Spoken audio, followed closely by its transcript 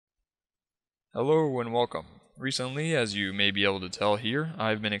Hello and welcome. Recently, as you may be able to tell here,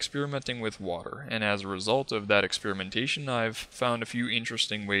 I've been experimenting with water, and as a result of that experimentation, I've found a few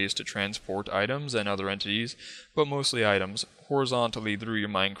interesting ways to transport items and other entities, but mostly items, horizontally through your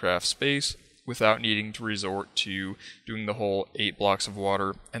Minecraft space without needing to resort to doing the whole 8 blocks of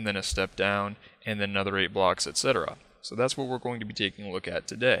water and then a step down and then another 8 blocks, etc. So that's what we're going to be taking a look at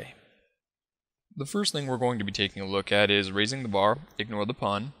today. The first thing we're going to be taking a look at is raising the bar, ignore the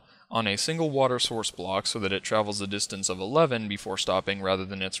pun, on a single water source block so that it travels a distance of 11 before stopping rather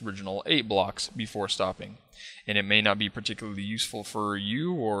than its original 8 blocks before stopping. And it may not be particularly useful for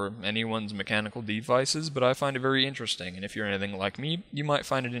you or anyone's mechanical devices, but I find it very interesting, and if you're anything like me, you might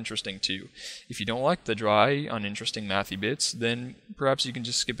find it interesting too. If you don't like the dry, uninteresting mathy bits, then perhaps you can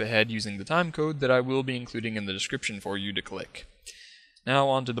just skip ahead using the time code that I will be including in the description for you to click. Now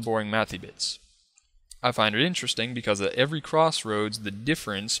on to the boring mathy bits. I find it interesting because at every crossroads, the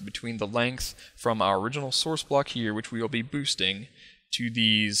difference between the length from our original source block here, which we will be boosting, to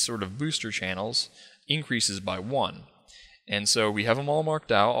these sort of booster channels, increases by 1. And so we have them all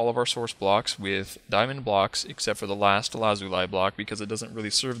marked out, all of our source blocks, with diamond blocks, except for the last lazuli block, because it doesn't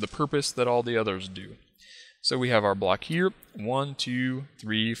really serve the purpose that all the others do. So we have our block here, 1, 2,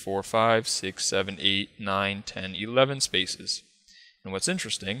 3, 4, 5, 6, 7, 8, 9, 10, 11 spaces. And what's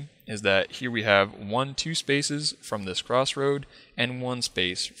interesting is that here we have 2 spaces from this crossroad and 1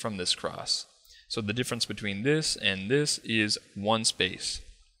 space from this cross. So the difference between this and this is 1 space.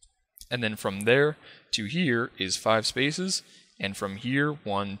 And then from there to here is 5 spaces, and from here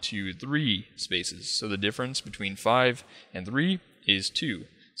 1, 2, 3 spaces. So the difference between 5 and 3 is 2.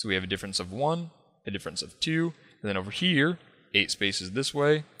 So we have a difference of 1, a difference of 2, and then over here 8 spaces this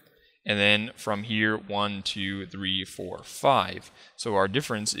way. And then from here, 1, 2, 3, 4, 5. So our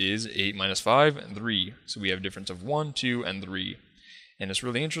difference is 8 minus 5 and 3. So we have a difference of 1, 2, and 3. And it's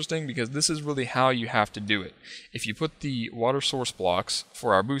really interesting because this is really how you have to do it. If you put the water source blocks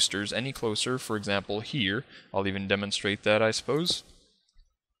for our boosters any closer, for example here, I'll even demonstrate that I suppose.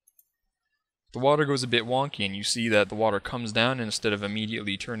 The water goes a bit wonky and you see that the water comes down, and instead of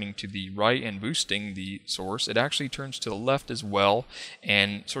immediately turning to the right and boosting the source, it actually turns to the left as well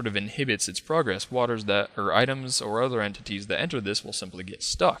and sort of inhibits its progress. Items or other entities that enter this will simply get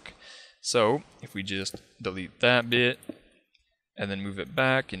stuck. So if we just delete that bit and then move it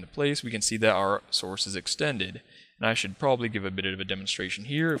back into place, we can see that our source is extended. And I should probably give a bit of a demonstration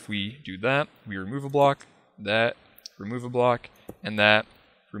here. If we do that, we remove a block, that, remove a block, and that,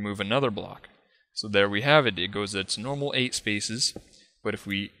 remove another block. So there we have it. It goes its normal 8 spaces, but if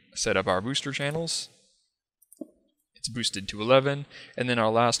we set up our booster channels, it's boosted to 11, and then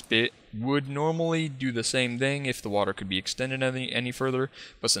our last bit would normally do the same thing if the water could be extended any further,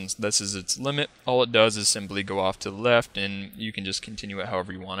 but since this is its limit, all it does is simply go off to the left, and you can just continue it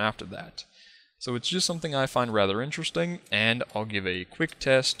however you want after that. So it's just something I find rather interesting, and I'll give a quick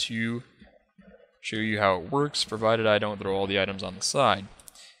test to show you how it works, provided I don't throw all the items on the side.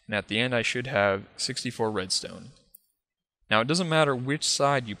 And at the end I should have 64 redstone. Now it doesn't matter which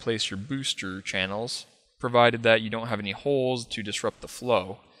side you place your booster channels, provided that you don't have any holes to disrupt the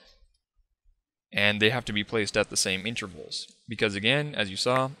flow. And they have to be placed at the same intervals, because again, as you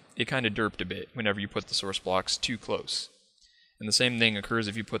saw, it kind of derped a bit whenever you put the source blocks too close. And the same thing occurs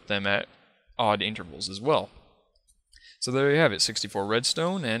if you put them at odd intervals as well. So there you have it, 64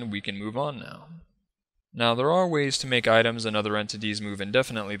 redstone, and we can move on now. Now there are ways to make items and other entities move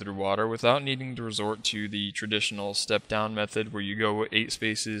indefinitely through water without needing to resort to the traditional step down method where you go 8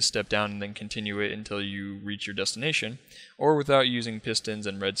 spaces, step down, and then continue it until you reach your destination, or without using pistons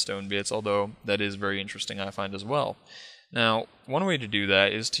and redstone bits, although that is very interesting I find as well. Now, one way to do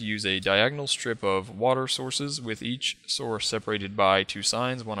that is to use a diagonal strip of water sources with each source separated by 2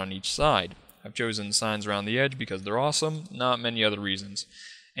 signs, one on each side. I've chosen signs around the edge because they're awesome, not many other reasons.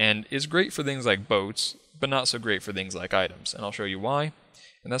 And it's great for things like boats, but not so great for things like items, and I'll show you why.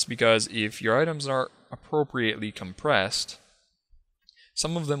 And that's because if your items are appropriately compressed,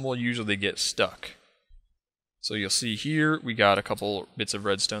 some of them will usually get stuck. So you'll see here we got a couple bits of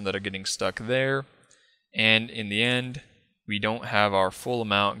redstone that are getting stuck there, and in the end we don't have our full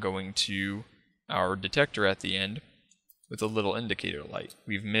amount going to our detector at the end with a little indicator light.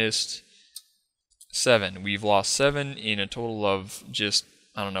 We've missed 7. We've lost 7 in a total of just,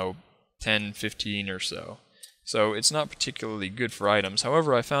 I don't know, 10, 15 or so. So it's not particularly good for items.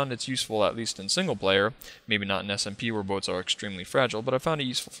 However, I found it's useful at least in single player, maybe not in SMP where boats are extremely fragile, but I found it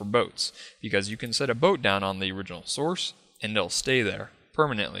useful for boats, because you can set a boat down on the original source, and it'll stay there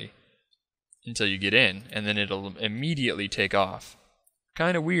permanently until you get in, and then it'll immediately take off.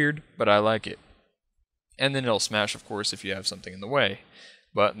 Kinda weird, but I like it. And then it'll smash, of course, if you have something in the way.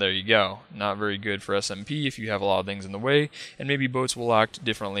 But there you go. Not very good for SMP if you have a lot of things in the way, and maybe boats will act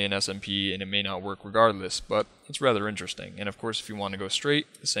differently in SMP and it may not work regardless, but it's rather interesting. And of course, if you want to go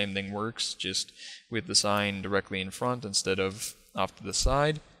straight, the same thing works, just with the sign directly in front instead of off to the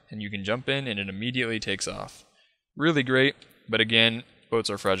side, and you can jump in and it immediately takes off. Really great, but again, boats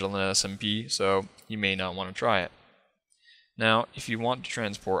are fragile in SMP, so you may not want to try it. Now, if you want to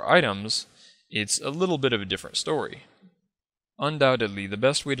transport items, it's a little bit of a different story. Undoubtedly, the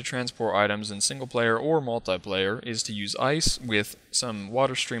best way to transport items in single player or multiplayer is to use ice with some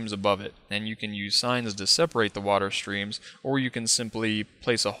water streams above it, and you can use signs to separate the water streams, or you can simply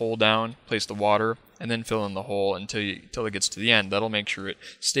place a hole down, place the water, and then fill in the hole until it gets to the end. That'll make sure it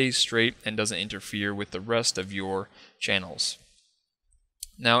stays straight and doesn't interfere with the rest of your channels.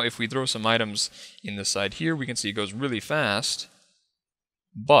 Now, if we throw some items in the side here, we can see it goes really fast,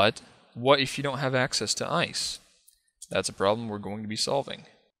 but what if you don't have access to ice? That's a problem we're going to be solving.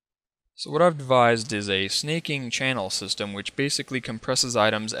 So what I've devised is a snaking channel system which basically compresses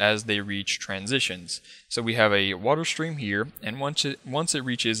items as they reach transitions. So we have a water stream here, and once it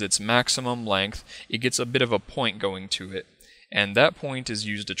reaches its maximum length, it gets a bit of a point going to it. And that point is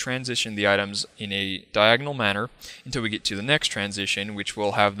used to transition the items in a diagonal manner until we get to the next transition, which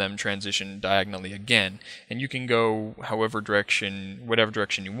will have them transition diagonally again. And you can go whatever direction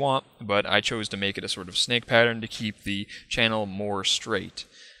you want, but I chose to make it a sort of snake pattern to keep the channel more straight.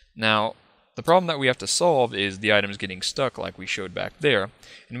 Now, the problem that we have to solve is the items getting stuck like we showed back there,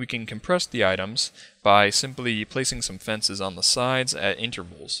 and we can compress the items by simply placing some fences on the sides at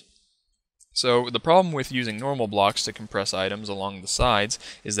intervals. So the problem with using normal blocks to compress items along the sides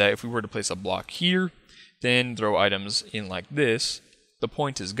is that if we were to place a block here, then throw items in like this, the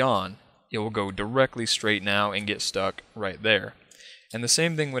point is gone. It will go directly straight now and get stuck right there. And the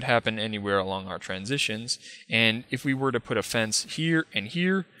same thing would happen anywhere along our transitions, and if we were to put a fence here and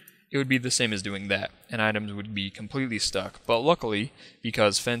here, it would be the same as doing that, and items would be completely stuck. But luckily,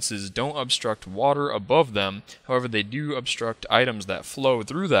 because fences don't obstruct water above them, however they do obstruct items that flow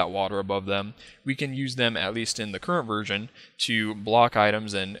through that water above them, we can use them, at least in the current version, to block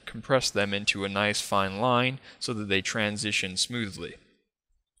items and compress them into a nice fine line so that they transition smoothly.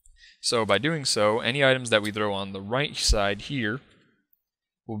 So by doing so, any items that we throw on the right side here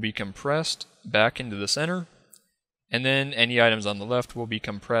will be compressed back into the center, and then any items on the left will be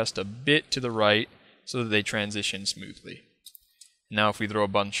compressed a bit to the right so that they transition smoothly. Now if we throw a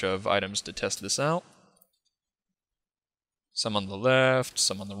bunch of items to test this out, some on the left,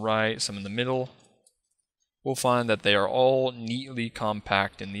 some on the right, some in the middle, we'll find that they are all neatly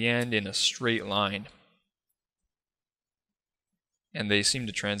compact in the end in a straight line. And they seem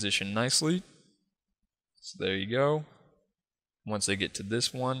to transition nicely. So there you go. Once they get to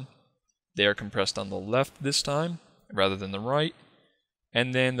this one, they are compressed on the left this time, rather than the right,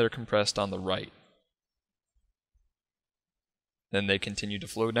 and then they're compressed on the right. Then they continue to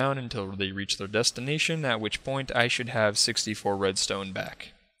flow down until they reach their destination, at which point I should have 64 redstone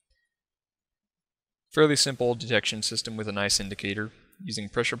back. Fairly simple detection system with a nice indicator, using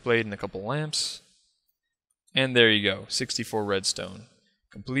pressure plate and a couple lamps. And there you go, 64 redstone.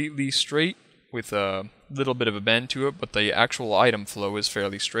 Completely straight, with a little bit of a bend to it, but the actual item flow is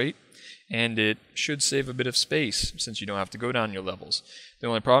fairly straight. And it should save a bit of space since you don't have to go down your levels. The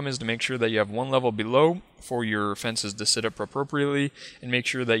only problem is to make sure that you have one level below for your fences to sit up appropriately, and make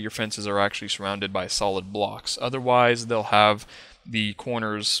sure that your fences are actually surrounded by solid blocks. Otherwise, they'll have the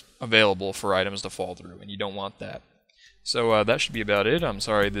corners available for items to fall through, and you don't want that. So that should be about it. I'm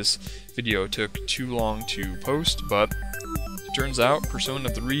sorry this video took too long to post, but it turns out Persona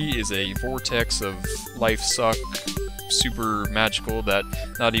 3 is a vortex of life suck, super magical that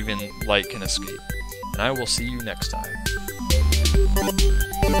not even light can escape. And I will see you next time.